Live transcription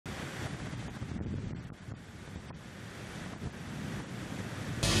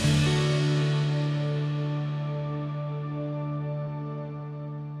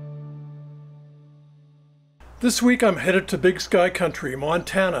This week I'm headed to Big Sky Country,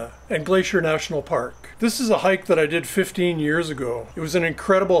 Montana, and Glacier National Park. This is a hike that I did 15 years ago. It was an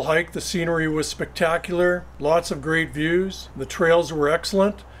incredible hike. The scenery was spectacular, lots of great views, the trails were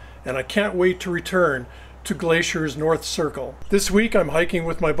excellent, and I can't wait to return to Glacier's North Circle. This week I'm hiking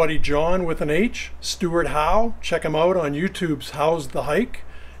with my buddy John with an H, Stuart Howe, check him out on YouTube's How's the Hike,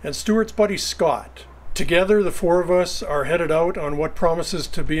 and Stuart's buddy Scott. Together, the four of us are headed out on what promises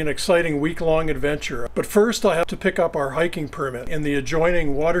to be an exciting week-long adventure. But first, I have to pick up our hiking permit in the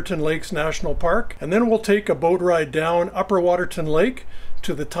adjoining Waterton Lakes National Park, and then we'll take a boat ride down Upper Waterton Lake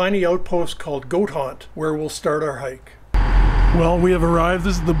to the tiny outpost called Goat Haunt, where we'll start our hike. Well, we have arrived.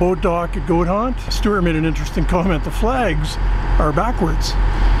 This is the boat dock at Goat Haunt. Stuart made an interesting comment. The flags are backwards.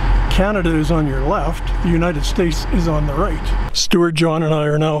 Canada is on your left, the United States is on the right. Stuart, John, and I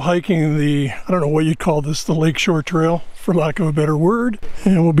are now hiking the, I don't know what you'd call this, the Lakeshore Trail, for lack of a better word.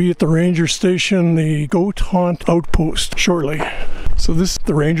 And we'll be at the ranger station, the Goat Haunt outpost, shortly. So this is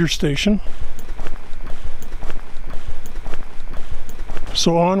the ranger station.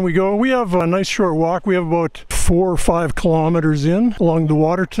 So on we go. We have a nice short walk. We have about 4 or 5 kilometers in along the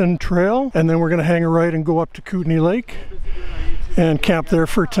Waterton Trail, and then we're going to hang a right and go up to Kootenai Lake and camp there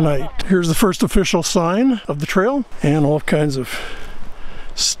for tonight. Here's the first official sign of the trail and all kinds of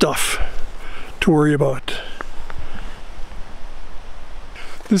stuff to worry about.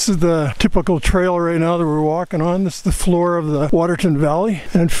 This is the typical trail right now that we're walking on. This is the floor of the Waterton Valley,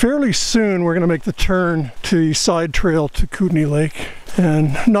 and fairly soon we're going to make the turn to the side trail to Kootenai Lake,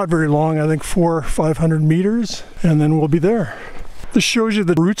 and not very long, I think 400 or 500 meters, and then we'll be there. This shows you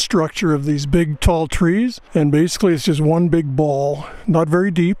the root structure of these big tall trees, and basically it's just one big ball, not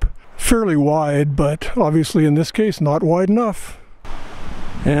very deep, fairly wide, but obviously in this case not wide enough.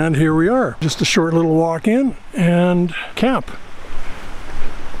 And here we are, just a short little walk in and camp.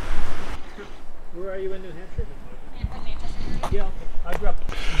 Where are you in New Hampshire? Yeah, I grew up.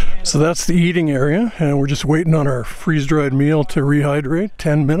 So that's the eating area, and we're just waiting on our freeze-dried meal to rehydrate,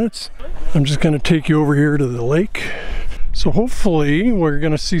 10 minutes. I'm just going to take you over here to the lake. So hopefully we're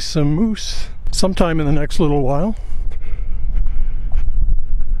going to see some moose sometime in the next little while.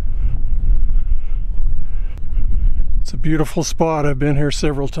 It's a beautiful spot. I've been here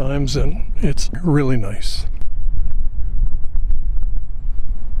several times and it's really nice.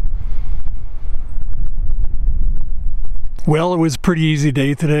 Well, it was a pretty easy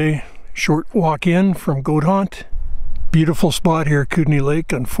day today. Short walk in from Goat Haunt. Beautiful spot here at Kootenai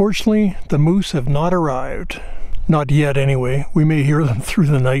Lake. Unfortunately, the moose have not arrived. Not yet anyway. We may hear them through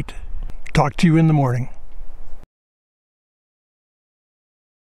the night. Talk to you in the morning.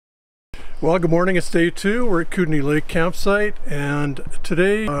 Well, good morning. It's day 2. We're at Kootenai Lake campsite, and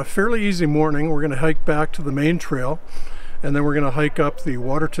today, a fairly easy morning. We're going to hike back to the main trail, and then we're going to hike up the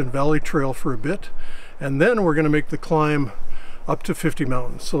Waterton Valley Trail for a bit, and then we're going to make the climb up to 50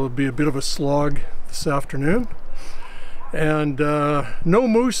 Mountains. So it'll be a bit of a slog this afternoon. And no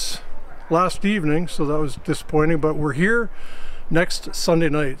moose last evening, so that was disappointing, but we're here next Sunday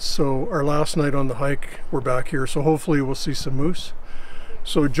night, so our last night on the hike we're back here, so hopefully we'll see some moose.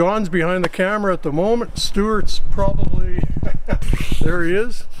 So John's behind the camera at the moment. Stuart's probably there he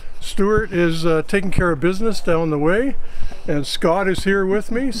is. Stuart is taking care of business down the way, and Scott is here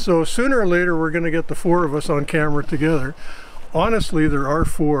with me, so sooner or later we're going to get the 4 of us on camera together. Honestly, there are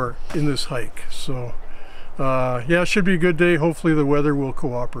 4 in this hike, so yeah, it should be a good day. Hopefully the weather will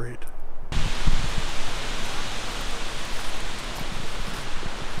cooperate.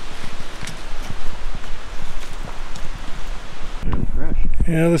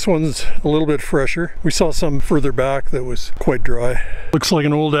 Yeah, this one's a little bit fresher. We saw some further back that was quite dry. Looks like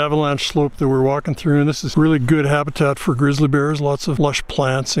an old avalanche slope that we're walking through, and this is really good habitat for grizzly bears. Lots of lush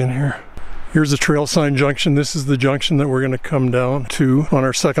plants in here. Here's the trail sign junction. This is the junction that we're going to come down to on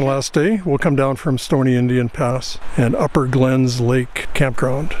our second last day. We'll come down from Stoney Indian Pass and Upper Glens Lake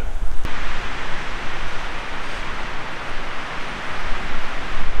campground.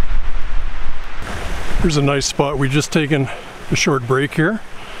 Here's a nice spot. We've just taken a short break here.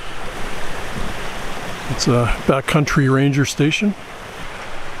 It's a backcountry ranger station.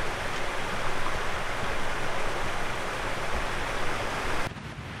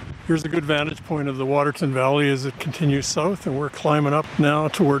 Here's a good vantage point of the Waterton Valley as it continues south, and we're climbing up now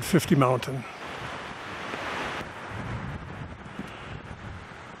toward 50 Mountain.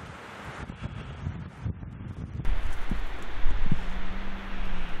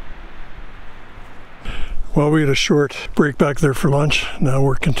 Well, we had a short break back there for lunch. Now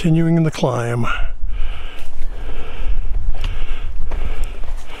we're continuing the climb.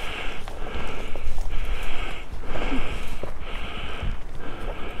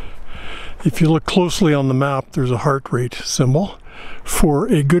 If you look closely on the map, there's a heart rate symbol for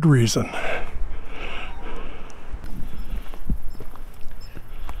a good reason.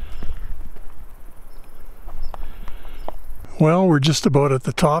 Well, we're just about at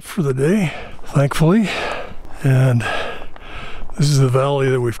the top for the day, thankfully. And this is the valley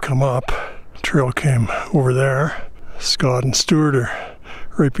that we've come up. Trail came over there. Scott and Stuart are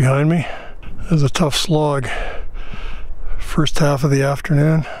right behind me. It was a tough slog first half of the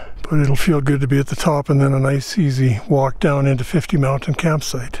afternoon, but it'll feel good to be at the top and then a nice easy walk down into 50 Mountain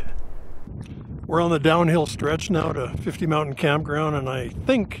Campsite. We're on the downhill stretch now to 50 Mountain Campground, and I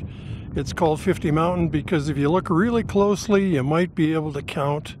think it's called 50 Mountain because if you look really closely, you might be able to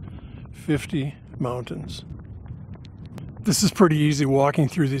count 50 mountains. This is pretty easy walking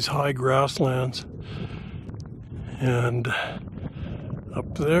through these high grasslands. And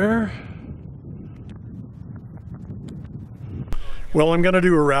up there. Well, I'm going to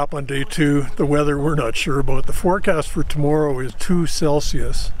do a wrap on day 2. The weather we're not sure about. The forecast for tomorrow is 2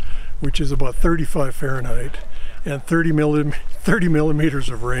 Celsius, which is about 35 Fahrenheit, and 30 millimeters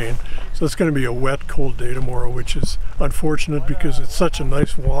of rain. So it's going to be a wet, cold day tomorrow, which is unfortunate because it's such a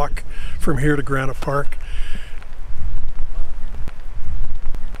nice walk from here to Granite Park.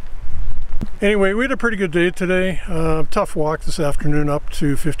 Anyway, we had a pretty good day today. Tough walk this afternoon up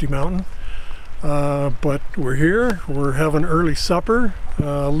to 50 Mountain. But we're here. We're having early supper.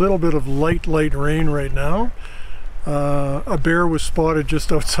 A little bit of light rain right now. A bear was spotted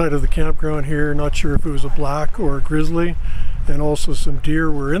just outside of the campground here. Not sure if it was a black or a grizzly. And also some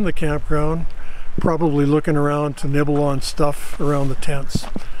deer were in the campground, probably looking around to nibble on stuff around the tents.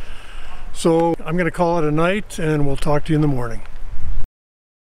 So I'm going to call it a night, and we'll talk to you in the morning.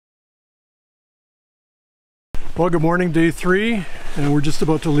 Well, good morning, day 3, and we're just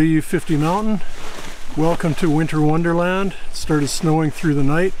about to leave 50 Mountain. Welcome to Winter Wonderland. It started snowing through the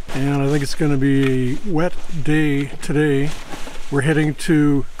night, and I think it's going to be a wet day today. We're heading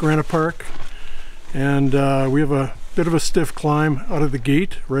to Granite Park, and we have a bit of a stiff climb out of the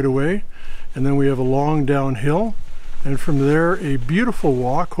gate right away, and then we have a long downhill, and from there a beautiful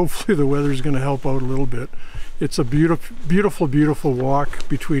walk. Hopefully the weather's going to help out a little bit. It's a beautiful walk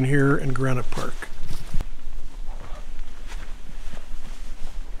between here and Granite Park.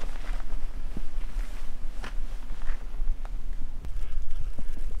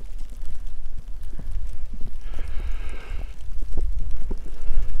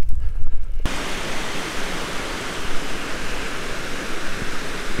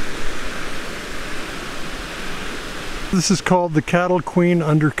 This is called the Cattle Queen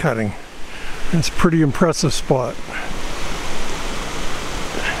Undercutting. It's a pretty impressive spot.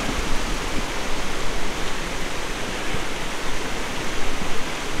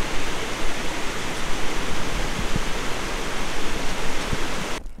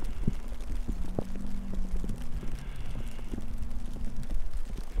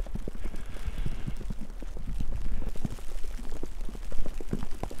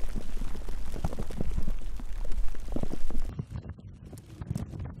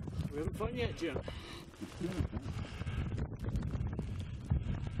 We haven't fun yet, Jim.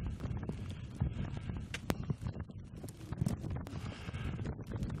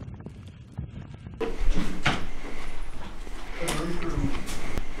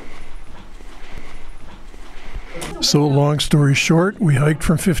 So long story short, we hiked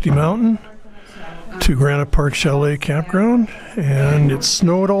from 50 Mountain to Granite Park Chalet Campground, and it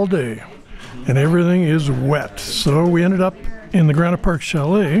snowed all day and everything is wet. So we ended up in the Granite Park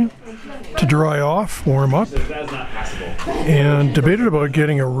Chalet to dry off, warm up, and debated about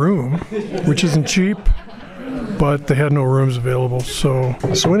getting a room, which isn't cheap, but they had no rooms available. So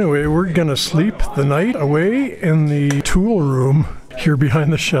anyway, we're gonna sleep the night away in the tool room here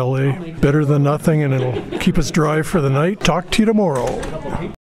behind the chalet. Better than nothing, and it'll keep us dry for the night. Talk to you tomorrow.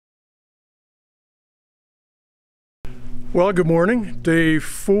 Well, good morning. Day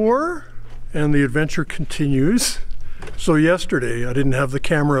 4, and the adventure continues. So yesterday, I didn't have the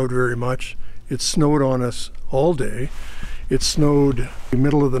camera out very much. It snowed on us all day. It snowed in the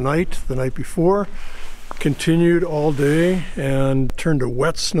middle of the night before, continued all day, and turned to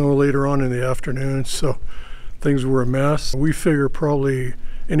wet snow later on in the afternoon. So things were a mess. We figure probably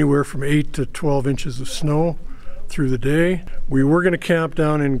anywhere from 8 to 12 inches of snow through the day. We were going to camp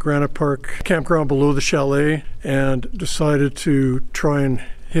down in Granite Park campground below the chalet, and decided to try and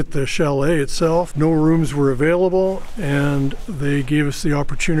hit the chalet itself. No rooms were available, and they gave us the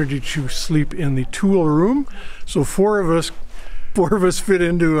opportunity to sleep in the tool room. So four of us fit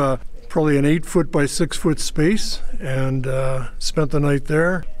into a probably an 8-foot by 6-foot space, and spent the night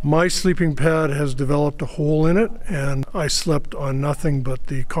there. My sleeping pad has developed a hole in it, and I slept on nothing but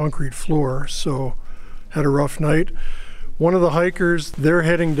the concrete floor, so had a rough night. One of the hikers, they're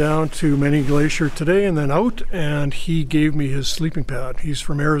heading down to Many Glacier today and then out, and he gave me his sleeping pad. He's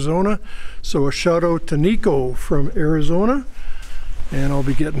from Arizona, so a shout out to Nico from Arizona, and I'll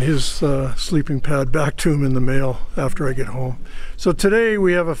be getting his sleeping pad back to him in the mail after I get home. So today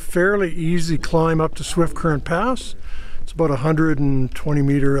we have a fairly easy climb up to Swiftcurrent Pass. It's about 120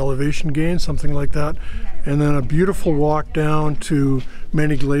 meter elevation gain, something like that, and then a beautiful walk down to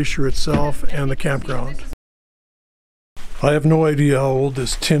Many Glacier itself and the campground. I have no idea how old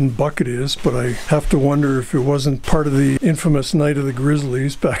this tin bucket is, but I have to wonder if it wasn't part of the infamous Night of the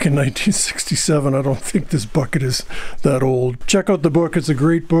Grizzlies back in 1967. I don't think this bucket is that old. Check out the book. It's a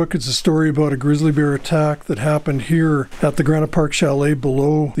great book. It's a story about a grizzly bear attack that happened here at the Granite Park Chalet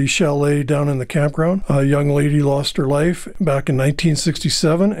below the chalet down in the campground. A young lady lost her life back in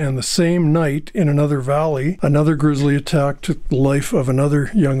 1967, and the same night in another valley, another grizzly attack took the life of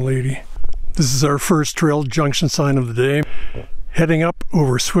another young lady. This is our first trail junction sign of the day, heading up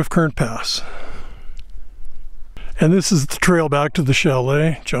over Swiftcurrent Pass. And this is the trail back to the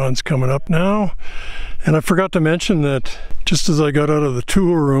chalet. John's coming up now. And I forgot to mention that just as I got out of the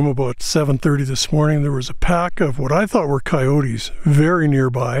tool room about 7:30 this morning, there was a pack of what I thought were coyotes very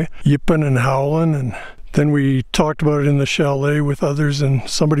nearby, yipping and howling. And then we talked about it in the chalet with others, and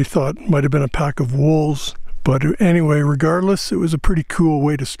somebody thought it might have been a pack of wolves. But anyway, regardless, it was a pretty cool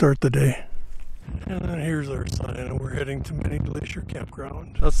way to start the day. And then here's our sign, and we're heading to Many Glacier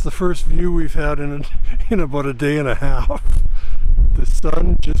Campground. That's the first view we've had in about a day and a half. The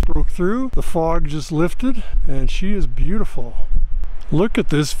sun just broke through, the fog just lifted, and she is beautiful. Look at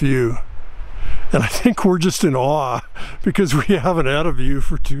this view. And I think we're just in awe because we haven't had a view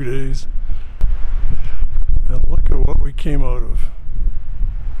for 2 days. And look at what we came out of.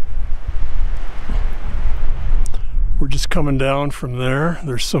 We're just coming down from there.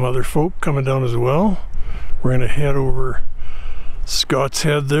 There's some other folk coming down as well. We're going to head over Scott's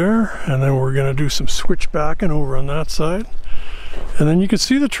Head there, and then we're going to do some switchbacking over on that side. And then you can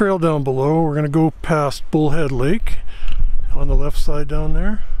see the trail down below. We're going to go past Bullhead Lake on the left side down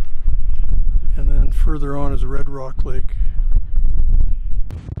there. And then further on is Red Rock Lake.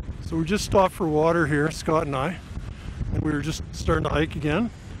 So we just stopped for water here, Scott and I. And we were just starting to hike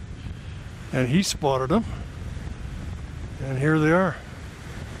again. And he spotted them. And here they are.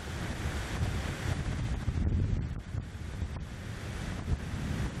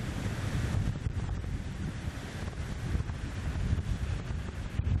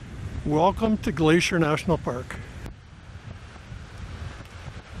 Welcome to Glacier National Park.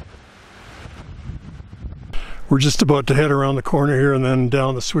 We're just about to head around the corner here and then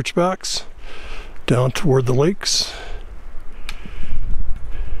down the switchbacks, down toward the lakes.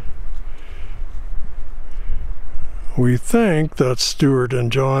 We think that's Stuart and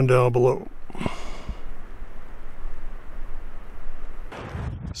John down below.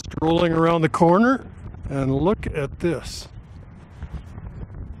 Strolling around the corner, and look at this.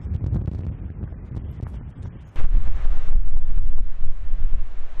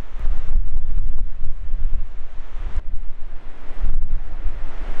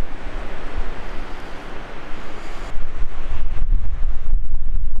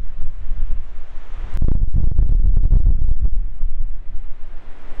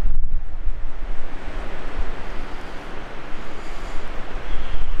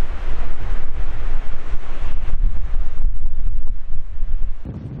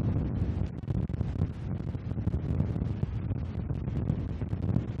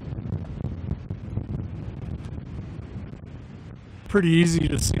 Pretty easy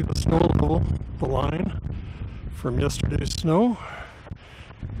to see the snow level, the line from yesterday's snow.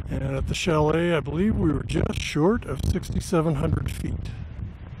 And at the chalet, I believe we were just short of 6,700 feet.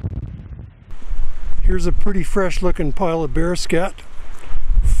 Here's a pretty fresh looking pile of bear scat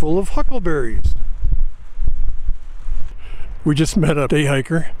full of huckleberries. We just met a day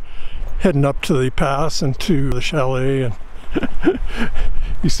hiker heading up to the pass and to the chalet, and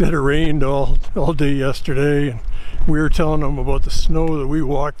he said it rained all day yesterday, and we were telling him about the snow that we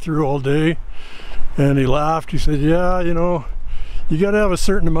walked through all day, and he laughed. He said, yeah, you know, you got to have a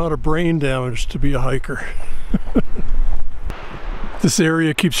certain amount of brain damage to be a hiker. This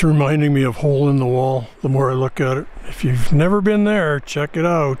area keeps reminding me of Hole in the Wall the more I look at it. If you've never been there, check it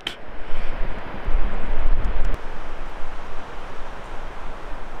out.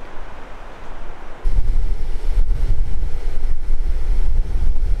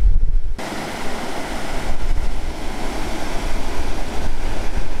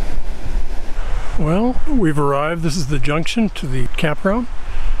 Well, we've arrived. This is the junction to the campground,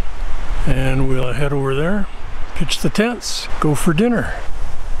 and we'll head over there, pitch the tents, go for dinner.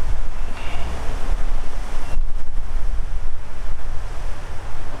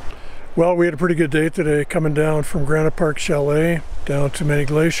 Well, we had a pretty good day today coming down from Granite Park Chalet down to Many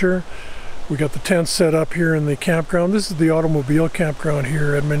Glacier. We got the tents set up here in the campground. This is the automobile campground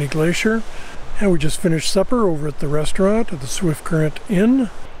here at Many Glacier. And we just finished supper over at the restaurant at the Swiftcurrent Inn.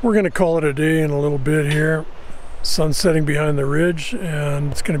 We're going to call it a day in a little bit here. Sun's setting behind the ridge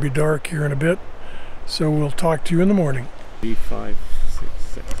and it's going to be dark here in a bit. So we'll talk to you in the morning. 3, 5, 6,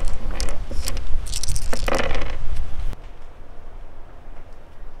 7.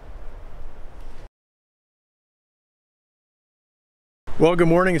 Well, good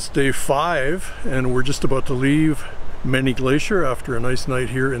morning. It's day 5 and we're just about to leave Many Glacier after a nice night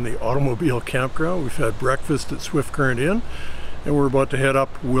here in the automobile campground. We've had breakfast at Swiftcurrent Inn and we're about to head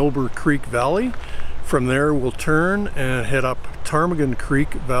up Wilbur Creek Valley. From there we'll turn and head up Ptarmigan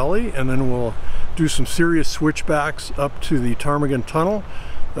Creek Valley, and then we'll do some serious switchbacks up to the Ptarmigan Tunnel.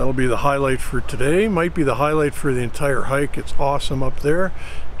 That'll be the highlight for today. Might be the highlight for the entire hike. It's awesome up there.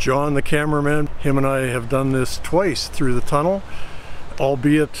 John, the cameraman, him and I have done this twice through the tunnel,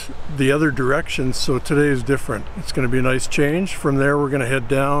 albeit the other direction, so today is different. It's going to be a nice change. From there we're going to head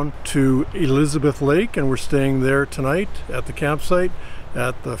down to Elizabeth Lake, and we're staying there tonight at the campsite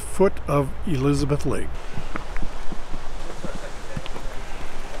at the foot of Elizabeth Lake.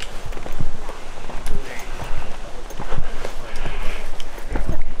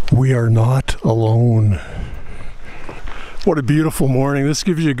 We are not alone. What a beautiful morning. This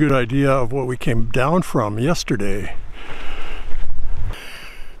gives you a good idea of what we came down from yesterday.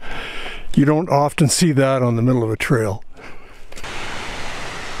 You don't often see that on the middle of a trail.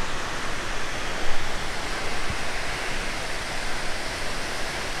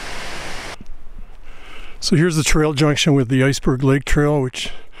 So here's the trail junction with the Iceberg Lake Trail,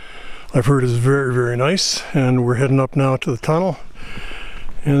 which I've heard is very, very nice. And we're heading up now to the tunnel.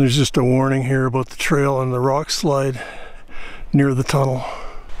 And there's just a warning here about the trail and the rock slide near the tunnel.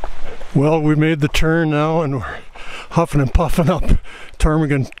 Well, we made the turn now and we're huffing and puffing up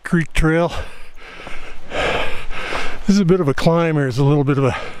Ptarmigan Creek Trail. This is a bit of a climb. There's a little bit of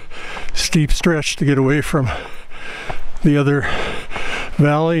a steep stretch to get away from the other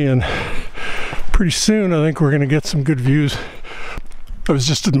valley, and pretty soon I think we're going to get some good views. I was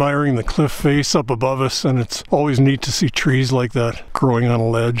just admiring the cliff face up above us, and it's always neat to see trees like that growing on a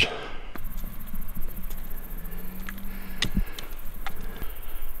ledge.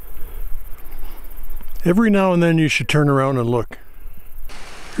 Every now and then you should turn around and look.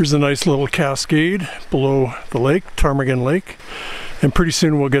 Here's a nice little cascade below the lake, Ptarmigan Lake. And pretty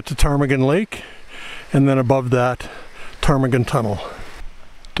soon we'll get to Ptarmigan Lake, and then above that, Ptarmigan Tunnel.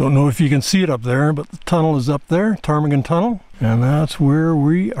 Don't know if you can see it up there, but the tunnel is up there, Ptarmigan Tunnel, and that's where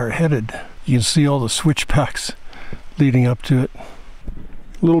we are headed. You can see all the switchbacks leading up to it.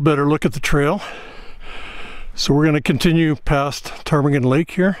 A little better look at the trail. So we're going to continue past Ptarmigan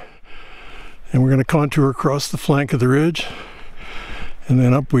Lake here, and we're going to contour across the flank of the ridge, and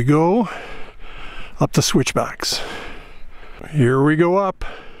then up we go, up the switchbacks. Here we go up.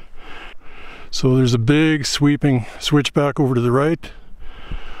 So there's a big sweeping switchback over to the right,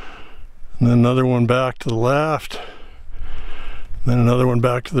 and then another one back to the left, then another one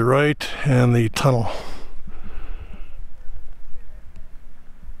back to the right, and the tunnel.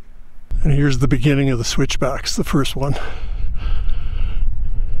 And here's the beginning of the switchbacks, the first one.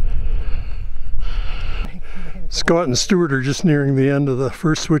 Scott and Stuart are just nearing the end of the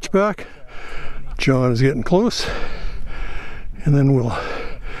first switchback. John is getting close. And then we'll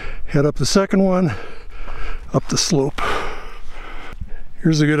head up the second one, up the slope.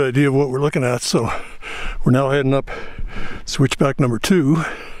 Here's a good idea of what we're looking at. So we're now heading up switchback number 2,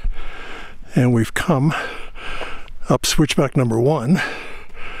 and we've come up switchback number 1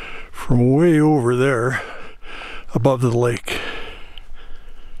 from way over there above the lake.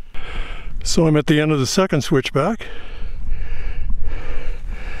 So I'm at the end of the second switchback,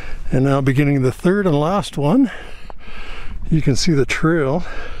 and now beginning the third and last one. You can see the trail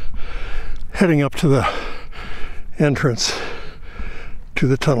heading up to the entrance to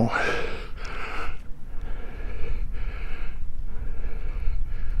the tunnel.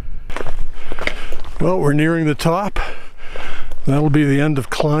 Well, we're nearing the top. That'll be the end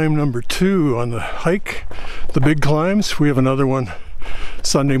of climb number 2 on the hike, the big climbs. We have another one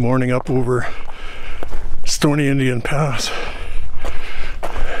Sunday morning up over Stoney Indian Pass.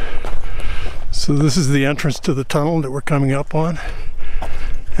 So this is the entrance to the tunnel that we're coming up on,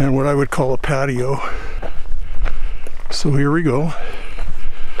 and what I would call a patio. So here we go.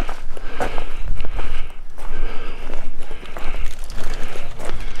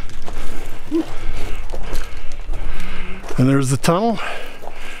 there's the tunnel,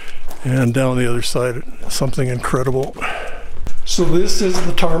 and down the other side, something incredible. So this is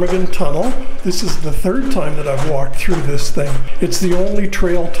the Ptarmigan Tunnel. This is the third time that I've walked through this thing. It's the only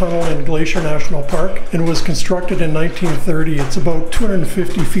trail tunnel in Glacier National Park and was constructed in 1930. It's about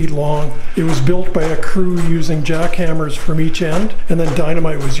 250 feet long. It was built by a crew using jackhammers from each end, and then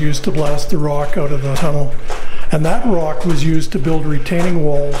dynamite was used to blast the rock out of the tunnel. And that rock was used to build retaining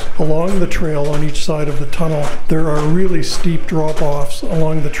walls along the trail on each side of the tunnel. There are really steep drop-offs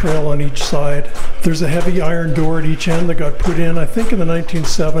along the trail on each side. There's a heavy iron door at each end that got put in, I think, in the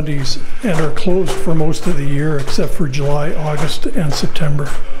 1970s and are closed for most of the year except for July, August, and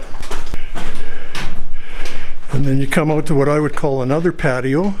September. And then you come out to what I would call another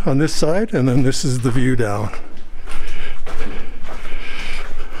patio on this side, and then this is the view down.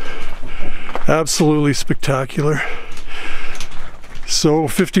 Absolutely spectacular. So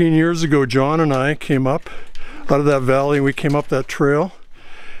 15 years ago, John and I came up out of that valley. We came up that trail,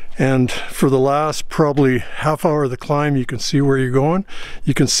 and for the last probably half hour of the climb, you can see where you're going.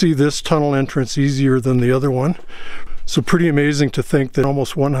 You can see this tunnel entrance easier than the other one. So pretty amazing to think that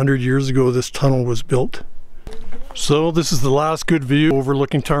almost 100 years ago this tunnel was built. So this is the last good view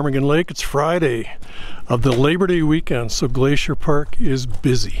overlooking Ptarmigan Lake. It's Friday of the Labor Day weekend, so Glacier Park is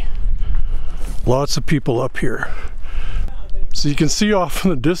busy. Lots of people up here. So you can see off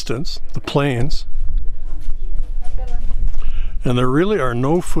in the distance the plains, and there really are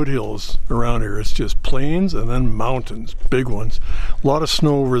no foothills around here. It's just plains and then mountains, big ones. A lot of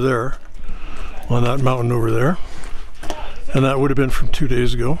snow over there on that mountain over there, and that would have been from 2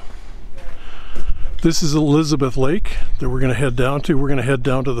 days ago. This is Elizabeth Lake that we're going to head down to. We're going to head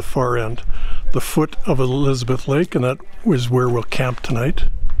down to the far end, the foot of Elizabeth Lake, and that is where we'll camp tonight.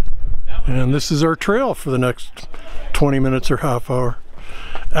 And this is our trail for the next 20 minutes or half hour.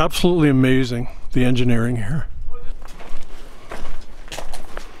 Absolutely amazing, the engineering here.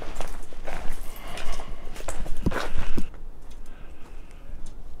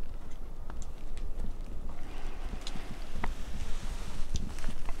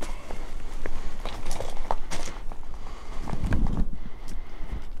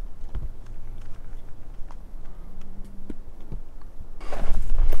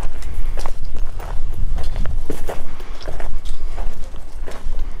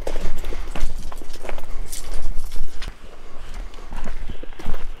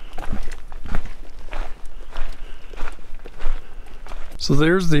 So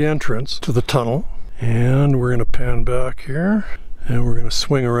there's the entrance to the tunnel, and we're going to pan back here and we're going to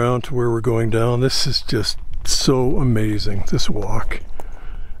swing around to where we're going down. This is just so amazing, this walk.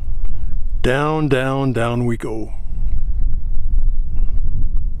 Down, down, down we go.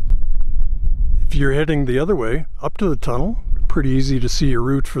 If you're heading the other way, up to the tunnel, pretty easy to see your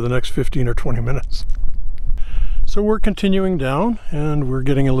route for the next 15 or 20 minutes. So we're continuing down, and we're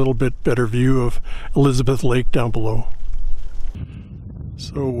getting a little bit better view of Elizabeth Lake down below.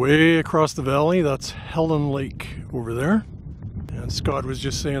 So way across the valley, that's Helen Lake over there. And Scott was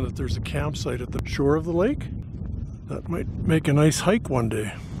just saying that there's a campsite at the shore of the lake. That might make a nice hike one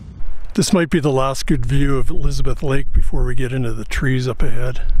day. This might be the last good view of Elizabeth Lake before we get into the trees up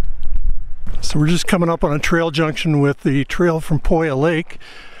ahead. So we're just coming up on a trail junction with the trail from Poya Lake,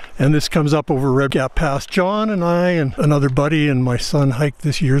 and this comes up over Red Gap Pass. John and I and another buddy and my son hiked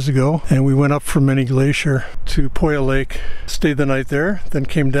this years ago, and we went up from Many Glacier to Poya Lake, stayed the night there, then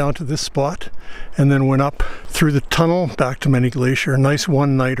came down to this spot, and then went up through the tunnel back to Many Glacier. A nice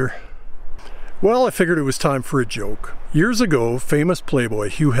one-nighter. Well, I figured it was time for a joke. Years ago, famous playboy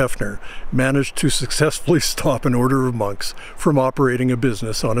Hugh Hefner managed to successfully stop an order of monks from operating a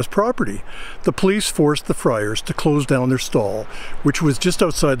business on his property. The police forced the friars to close down their stall, which was just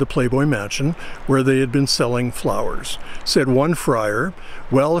outside the Playboy mansion, where they had been selling flowers. Said one friar,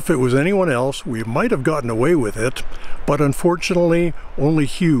 "Well, if it was anyone else, we might have gotten away with it, but unfortunately, only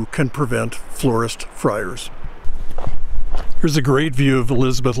Hugh can prevent florist friars." Here's a great view of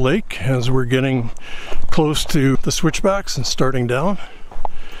Elizabeth Lake as we're getting close to the switchbacks and starting down.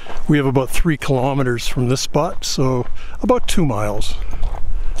 We have about 3 kilometers from this spot, so about 2 miles.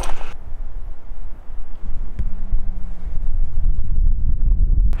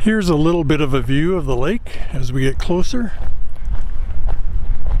 Here's a little bit of a view of the lake as we get closer.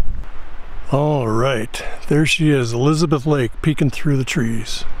 All right, there she is, Elizabeth Lake, peeking through the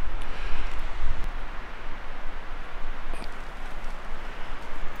trees.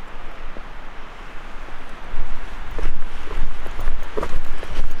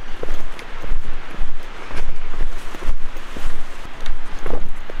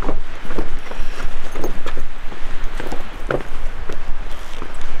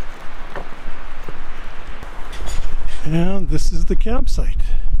 And this is the campsite.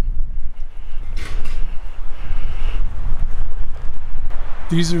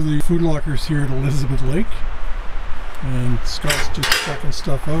 These are the food lockers here at Elizabeth Lake. And Scott's just checking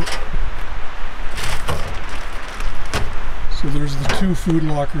stuff out. So there's the 2 food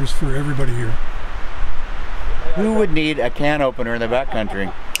lockers for everybody here. Who would need a can opener in the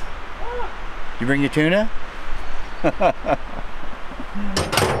backcountry? You bring your tuna?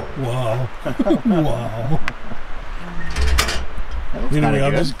 Wow. Wow. Anyway,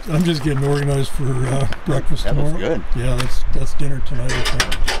 I'm just getting organized for breakfast tomorrow. That was good. Yeah, that's dinner tonight, I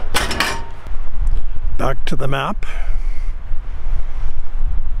think. Back to the map.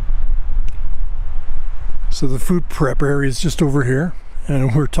 So the food prep area is just over here,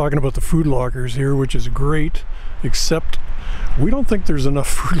 and we're talking about the food lockers here, which is great, except we don't think there's enough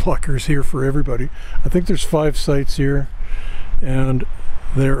food lockers here for everybody. I think there's 5 sites here, and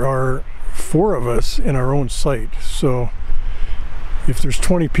there are 4 of us in our own site. So if there's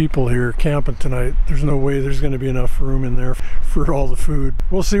 20 people here camping tonight, there's no way there's going to be enough room in there for all the food.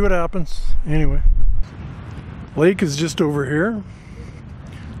 We'll see what happens. Anyway, lake is just over here.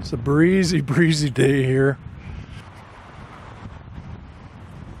 It's a breezy day here.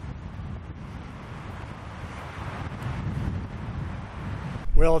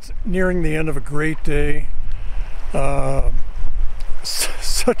 Well, it's nearing the end of a great day.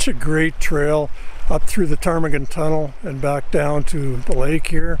 Such a great trail up through the Ptarmigan Tunnel and back down to the lake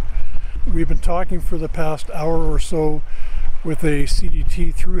here. We've been talking for the past hour or so with a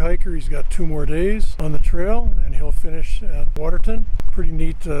CDT through hiker. He's got 2 more days on the trail and he'll finish at Waterton. Pretty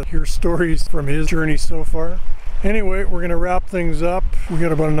neat to hear stories from his journey so far. Anyway, we're going to wrap things up. We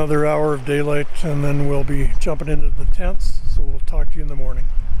got about another hour of daylight and then we'll be jumping into the tents. So we'll talk to you in the morning.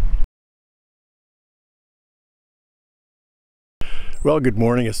 Well, good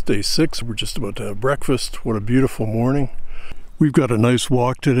morning. It's day 6. We're just about to have breakfast. What a beautiful morning. We've got a nice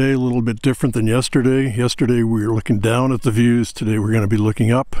walk today, a little bit different than yesterday. Yesterday we were looking down at the views. Today we're going to be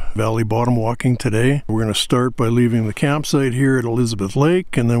looking up, valley bottom walking today. We're going to start by leaving the campsite here at Elizabeth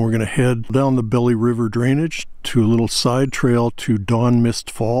Lake, and then we're going to head down the Belly River drainage to a little side trail to Dawn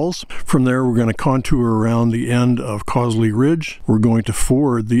Mist Falls. From there we're going to contour around the end of Causley Ridge. We're going to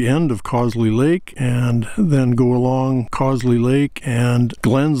ford the end of Causley Lake and then go along Causley Lake and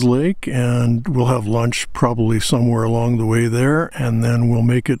Glens Lake, and we'll have lunch probably somewhere along the way there, and then we'll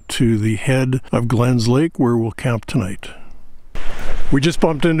make it to the head of Glens Lake where we'll camp tonight. We just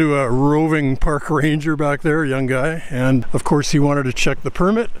bumped into a roving park ranger back there, a young guy, and of course he wanted to check the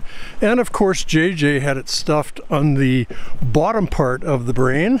permit, and of course JJ had it stuffed on the bottom part of the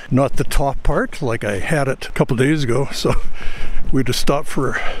brain, not the top part like I had it a couple days ago. So we just stopped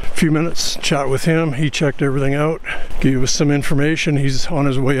for a few minutes, chat with him. He checked everything out, gave us some information. He's on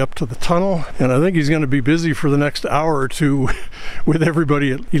his way up to the tunnel, and I think he's going to be busy for the next hour or two with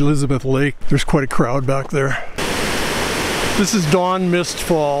everybody at Elizabeth Lake. There's quite a crowd back there. This is Dawn Mist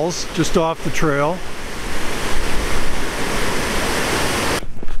Falls, just off the trail.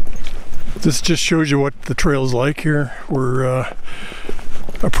 This just shows you what the trail is like here. We're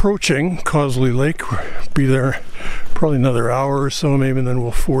approaching Causley Lake. We'll be there probably another hour or so maybe, and then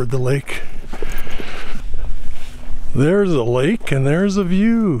we'll ford the lake. There's a lake and there's a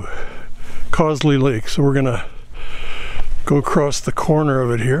view. Causley Lake. So we're gonna go across the corner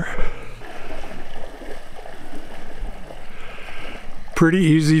of it here. Pretty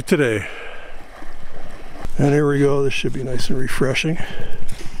easy today. And here we go. This should be nice and refreshing.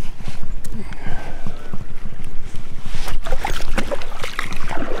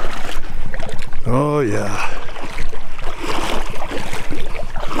 Oh yeah.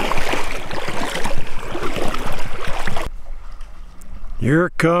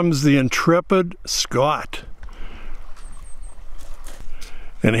 Here comes the intrepid Scott.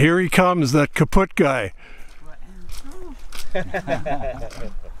 And here he comes, that kaput guy.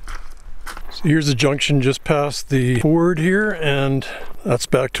 So here's a junction just past the ford here, and that's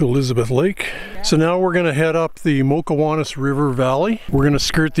back to Elizabeth Lake. So now we're going to head up the Mokawanus River Valley. We're going to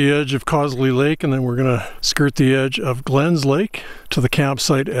skirt the edge of Causley Lake, and then we're going to skirt the edge of Glens Lake to the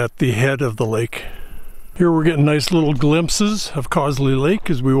campsite at the head of the lake. Here we're getting nice little glimpses of Causley Lake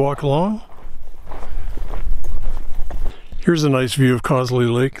as we walk along. Here's a nice view of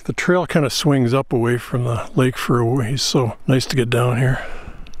Causley Lake. The trail kind of swings up away from the lake for a ways, so nice to get down here.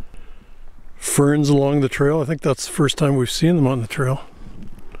 Ferns along the trail. I think that's the first time we've seen them on the trail.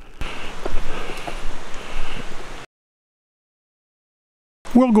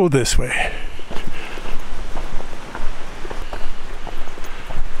 We'll go this way.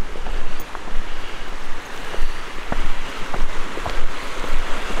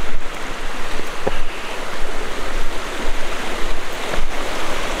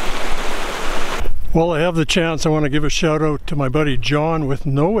 Well, I have the chance. I want to give a shout out to my buddy John with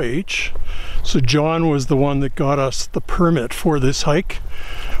no H. So John was the one that got us the permit for this hike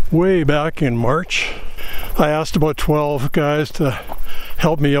way back in March. I asked about 12 guys to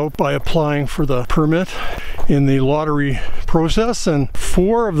help me out by applying for the permit in the lottery process, and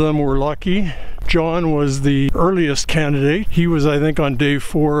 4 of them were lucky. John was the earliest candidate. He was, I think, on day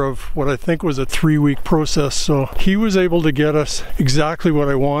 4 of what I think was a 3-week process, so he was able to get us exactly what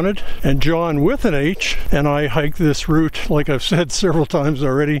I wanted. And John with an H and I hiked this route, like I've said several times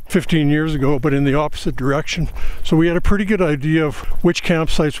already, 15 years ago, but in the opposite direction. So we had a pretty good idea of which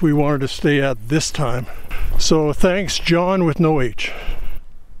campsites we wanted to stay at this time. So thanks, John with no H.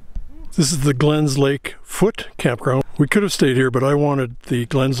 This is the Glens Lake Foot Campground. We could have stayed here, but I wanted the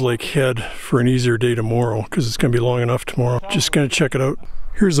Glens Lake Head for an easier day tomorrow because it's going to be long enough tomorrow. Just going to check it out.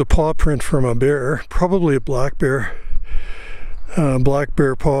 Here's a paw print from a bear, probably a black bear. Black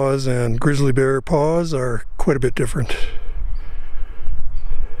bear paws and grizzly bear paws are quite a bit different.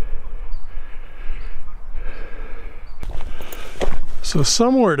 So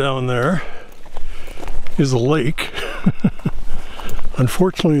somewhere down there is a lake.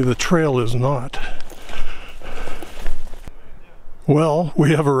 Unfortunately, the trail is not. Well,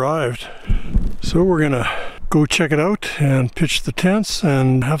 we have arrived. So we're gonna go check it out and pitch the tents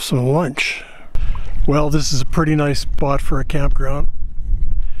and have some lunch. Well, this is a pretty nice spot for a campground.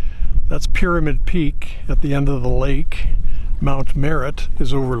 That's Pyramid Peak at the end of the lake. Mount Merritt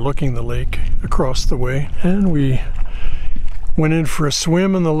is overlooking the lake across the way. And we went in for a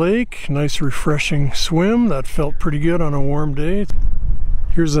swim in the lake. Nice refreshing swim. That felt pretty good on a warm day.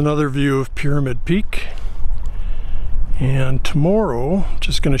 Here's another view of Pyramid Peak. And tomorrow,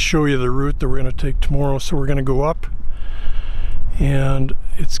 just going to show you the route that we're going to take tomorrow. So we're going to go up, and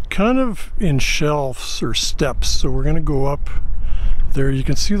it's kind of in shelves or steps. So we're going to go up there. You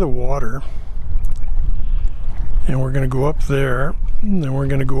can see the water. And we're going to go up there, and then we're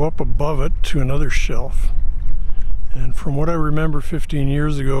going to go up above it to another shelf. And from what I remember 15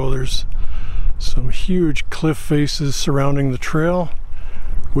 years ago, there's some huge cliff faces surrounding the trail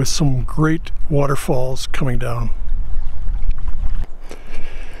with some great waterfalls coming down.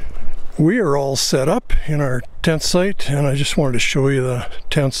 We are all set up in our tent site, and I just wanted to show you the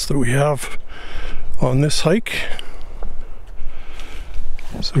tents that we have on this hike.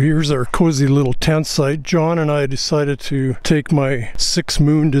 So here's our cozy little tent site. John and I decided to take my 6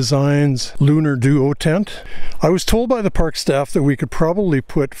 Moon Designs Lunar Duo tent. I was told by the park staff that we could probably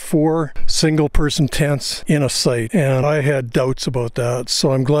put 4 single-person tents in a site, and I had doubts about that.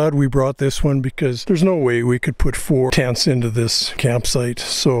 So I'm glad we brought this one because there's no way we could put 4 tents into this campsite.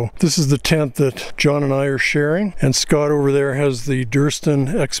 So this is the tent that John and I are sharing, and Scott over there has the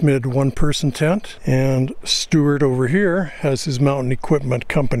Durston X-Mid 1-person tent, and Stuart over here has his Mountain Equipment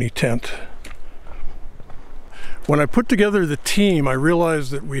Company tent. When I put together the team, I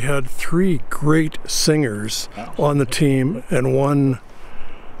realized that we had 3 great singers on the team and one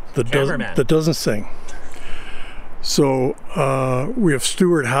that doesn't sing. So we have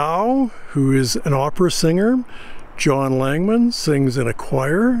Stuart Howe, who is an opera singer. John Langman sings in a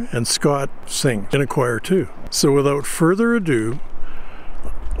choir, and Scott sings in a choir too. So without further ado,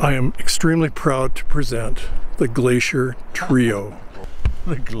 I am extremely proud to present the Glacier Trio.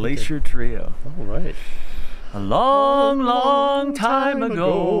 The Glacier Trio. All right. A long, long time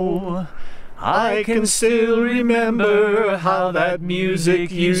ago, I can still remember how that music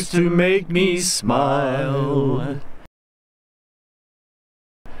used to make me smile.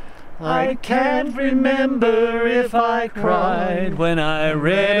 I can't remember if I cried when I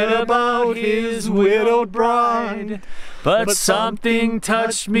read about his widowed bride, but something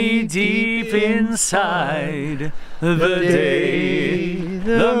touched me deep inside the day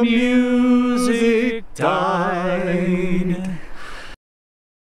the music died.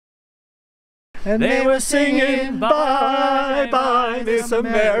 And they were singing, bye, bye, this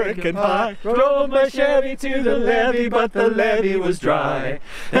American pie. Drove my Chevy to the levee, but the levee was dry.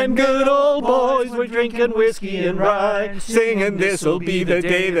 And good old boys were drinking whiskey and rye, singing, this'll be the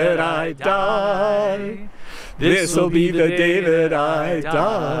day that I die. This'll be the day that I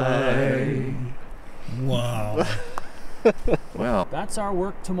die. Wow. Well, That's our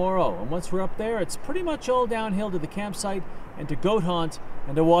work tomorrow, and once we're up there, it's pretty much all downhill to the campsite and to Goat Haunt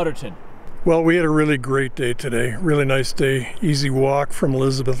and to Waterton. Well, we had a really great day today. Really nice day. Easy walk from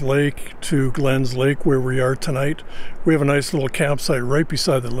Elizabeth Lake to Glens Lake, where we are tonight. We have a nice little campsite right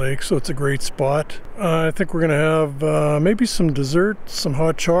beside the lake, so it's a great spot. I think we're going to have maybe some dessert, some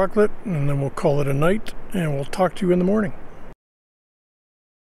hot chocolate, and then we'll call it a night, and we'll talk to you in the morning.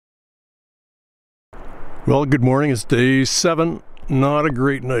 Well, good morning. It's day 7. Not a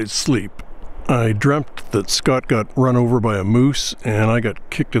great night's sleep. I dreamt that Scott got run over by a moose and I got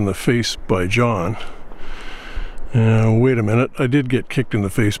kicked in the face by John. Wait a minute, I did get kicked in the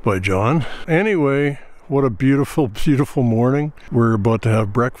face by John. Anyway, what a beautiful, beautiful morning. We're about to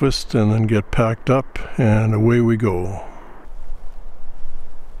have breakfast and then get packed up and away we go.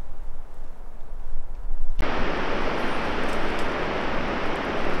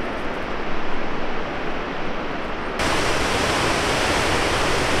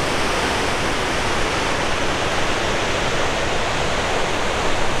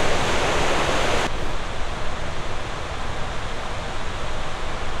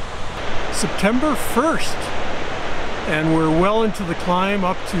 September 1st, and we're well into the climb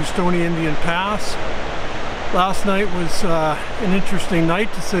up to Stoney Indian Pass. Last night was an interesting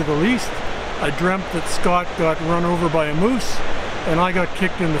night, to say the least. I dreamt that Scott got run over by a moose and I got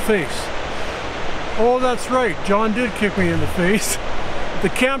kicked in the face. Oh, that's right, John did kick me in the face. The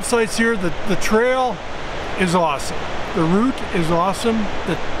campsites here, the trail is awesome. The route is awesome.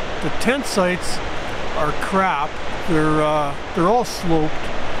 The tent sites are crap. They're all sloped.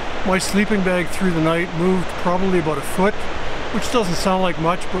 My sleeping bag through the night moved probably about a foot, which doesn't sound like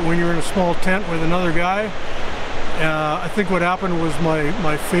much, but when you're in a small tent with another guy, I think what happened was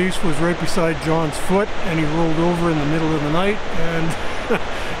my face was right beside John's foot and he rolled over in the middle of the night and,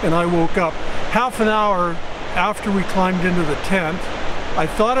 and I woke up. Half an hour after we climbed into the tent, I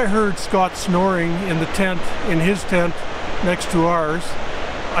thought I heard Scott snoring in the tent, in his tent next to ours.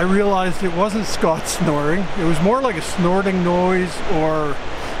 I realized it wasn't Scott snoring. It was more like a snorting noise or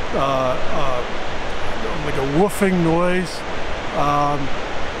like a woofing noise.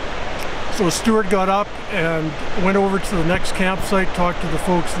 So Stuart got up and went over to the next campsite, talked to the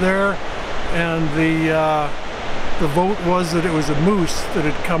folks there, and the vote was that it was a moose that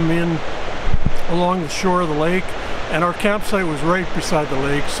had come in along the shore of the lake, and our campsite was right beside the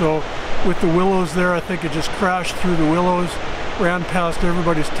lake, so with the willows there, I think it just crashed through the willows, ran past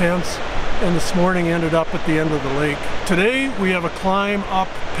everybody's tents, and this morning ended up at the end of the lake. Today we have a climb up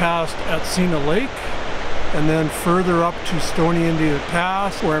past Astonishing Lake and then further up to Stoney Indian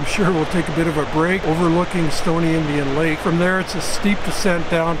Pass, where I'm sure we'll take a bit of a break overlooking Stoney Indian Lake. From there it's a steep descent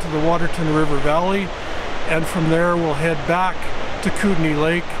down to the Waterton River Valley, and from there we'll head back to Kootenai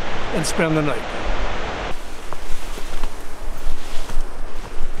Lake and spend the night.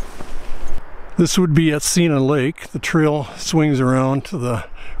 This would be Astonishing Lake. The trail swings around to the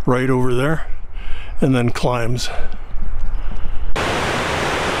right over there and then climbs.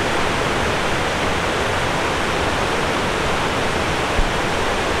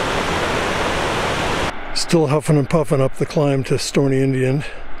 Still huffing and puffing up the climb to Stoney Indian.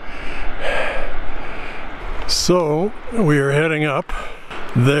 So we are heading up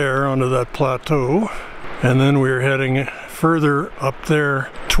there onto that plateau, and then we are heading further up there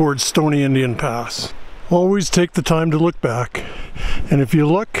towards Stoney Indian Pass. Always take the time to look back, and if you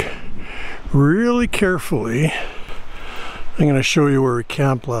look really carefully, I'm going to show you where we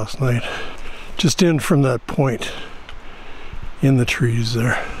camped last night, just in from that point in the trees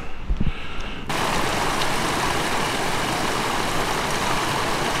there.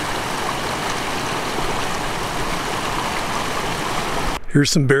 Here's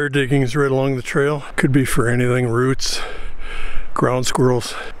some bear diggings right along the trail. Could be for anything, roots, ground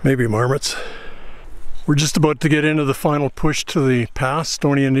squirrels, maybe marmots. We're just about to get into the final push to the pass,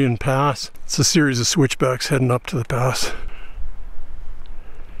 Stoney Indian Pass. It's a series of switchbacks heading up to the pass.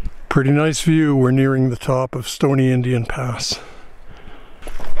 Pretty nice view. We're nearing the top of Stoney Indian Pass.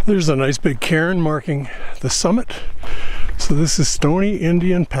 There's a nice big cairn marking the summit. So this is Stoney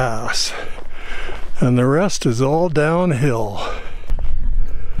Indian Pass, and the rest is all downhill.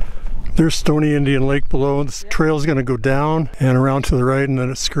 There's Stoney Indian Lake below. This trail is going to go down and around to the right, and then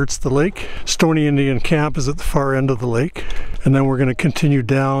it skirts the lake. Stoney Indian Camp is at the far end of the lake, and then we're going to continue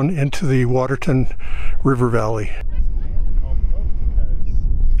down into the Waterton River Valley.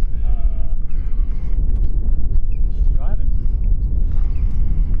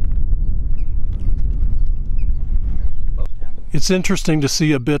 It's interesting to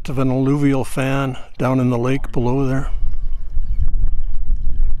see a bit of an alluvial fan down in the lake below there.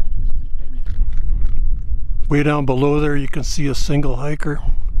 Way down below there you can see a single hiker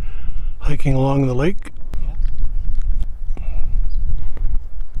hiking along the lake.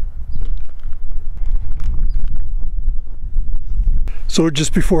 So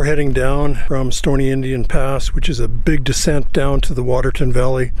just before heading down from Stoney Indian Pass, which is a big descent down to the Waterton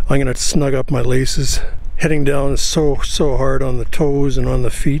Valley, I'm going to snug up my laces. Heading down is so hard on the toes and on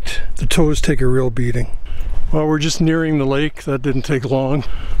the feet. The toes take a real beating. Well, we're just nearing the lake. That didn't take long.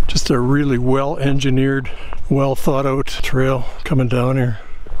 Just a really well engineered, well thought out trail coming down here.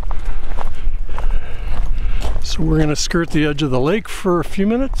 So we're going to skirt the edge of the lake for a few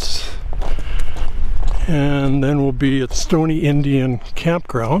minutes, and then we'll be at Stoney Indian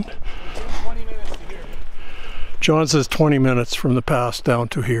Campground. 20 minutes to here. John says 20 minutes from the pass down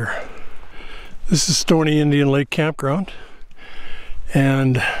to here. This is Stoney Indian Lake Campground,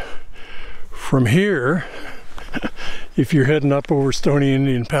 and from here, if you're heading up over Stoney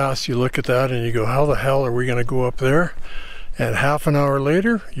Indian Pass, you look at that and you go, how the hell are we going to go up there? And half an hour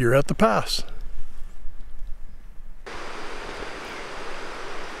later, you're at the pass.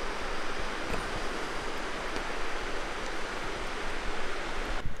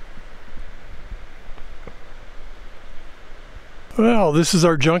 Well, this is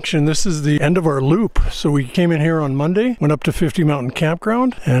our junction. This is the end of our loop. So we came in here on Monday, went up to 50 Mountain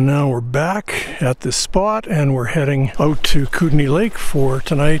Campground, and now we're back at this spot, and we're heading out to Kootenai Lake for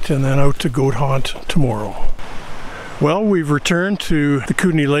tonight, and then out to Goat Haunt tomorrow. Well, we've returned to the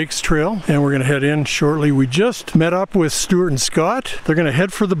Kootenai Lakes Trail, and we're going to head in shortly. We just met up with Stuart and Scott. They're going to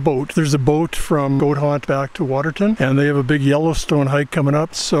head for the boat. There's a boat from Goat Haunt back to Waterton, and they have a big Yellowstone hike coming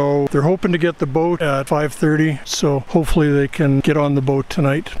up. So they're hoping to get the boat at 5:30, so hopefully they can get on the boat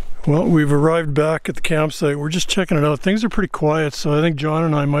tonight. Well, we've arrived back at the campsite. We're just checking it out. Things are pretty quiet, so I think John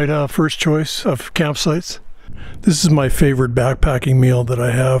and I might have first choice of campsites. This is my favorite backpacking meal that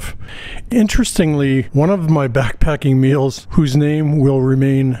I have. Interestingly, one of my backpacking meals, whose name will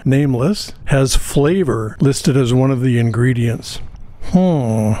remain nameless, has flavor listed as one of the ingredients.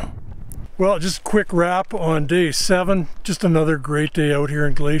 Well, just a quick wrap on day 7. Just another great day out here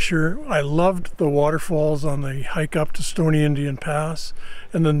in Glacier. I loved the waterfalls on the hike up to Stoney Indian Pass,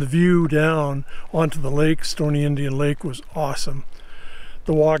 and then the view down onto the lake, Stoney Indian Lake, was awesome.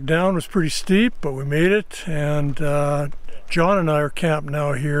 The walk down was pretty steep, but we made it, and John and I are camped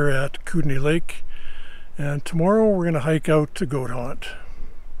now here at Kootenai Lake, and tomorrow we're going to hike out to Goat Haunt.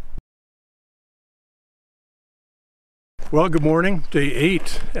 Well, good morning, day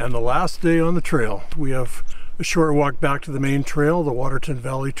 8 and the last day on the trail. We have a short walk back to the main trail, the Waterton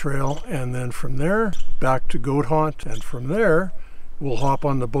Valley Trail, and then from there back to Goat Haunt, and from there we'll hop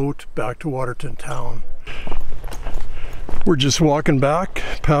on the boat back to Waterton town. We're just walking back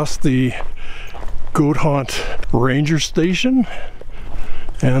past the Goat Haunt Ranger Station,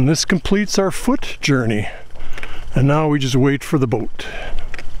 and this completes our foot journey. And now we just wait for the boat.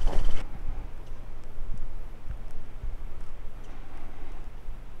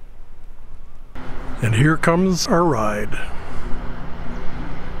 And here comes our ride.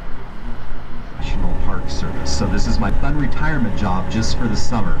 National Park Service. So this is my unretirement job just for the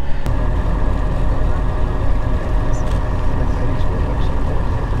summer.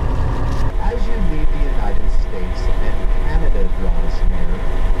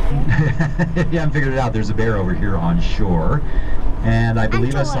 Yeah, I figured it out. There's a bear over here on shore, and I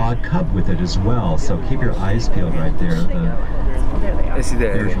believe I saw a cub with it as well. So keep your eyes peeled right there.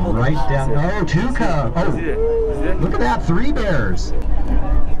 There's right down. Oh, 2 cubs. Oh, look at that, 3 bears.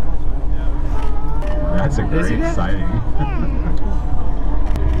 That's a great sighting.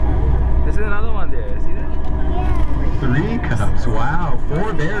 There's another one there. See that? 3 cubs. Wow,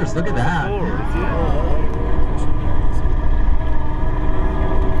 4 bears. Look at that.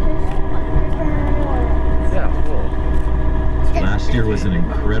 Last year was an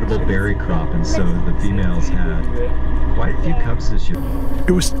incredible berry crop, and so the females had quite a few cubs this year.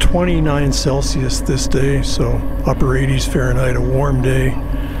 It was 29 Celsius this day, so upper 80s Fahrenheit, a warm day.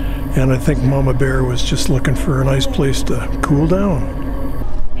 And I think Mama Bear was just looking for a nice place to cool down.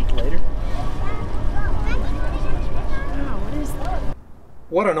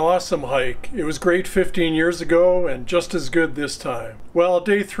 What an awesome hike. It was great 15 years ago and just as good this time. Well,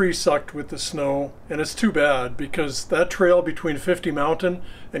 day 3 sucked with the snow, and it's too bad because that trail between 50 Mountain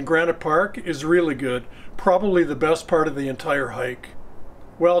and Granite Park is really good, probably the best part of the entire hike.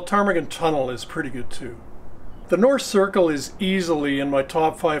 Well, Ptarmigan Tunnel is pretty good too. The North Circle is easily in my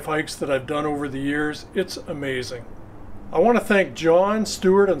top 5 hikes that I've done over the years. It's amazing. I want to thank John,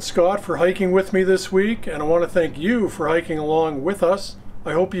 Stuart, and Scott for hiking with me this week, and I want to thank you for hiking along with us.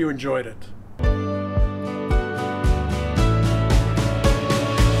 I hope you enjoyed it.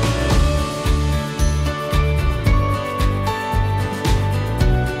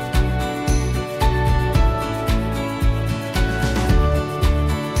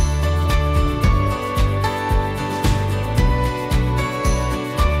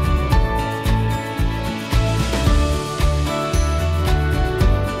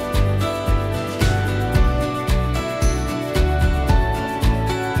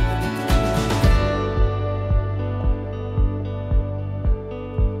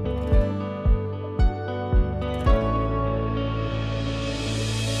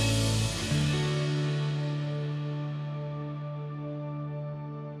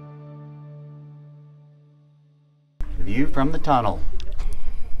 View from the tunnel.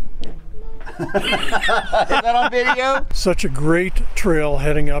 Is that on video? Such a great trail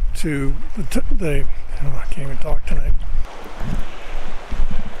heading up to the I can't even talk tonight.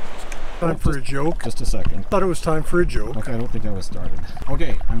 Time for a joke. Just a second. Thought it was time for a joke. Okay, I don't think I was started.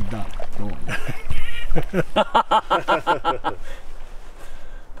 Okay, I'm done. Go on.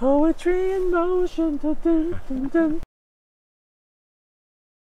 Poetry in motion. Dun, dun, dun, dun.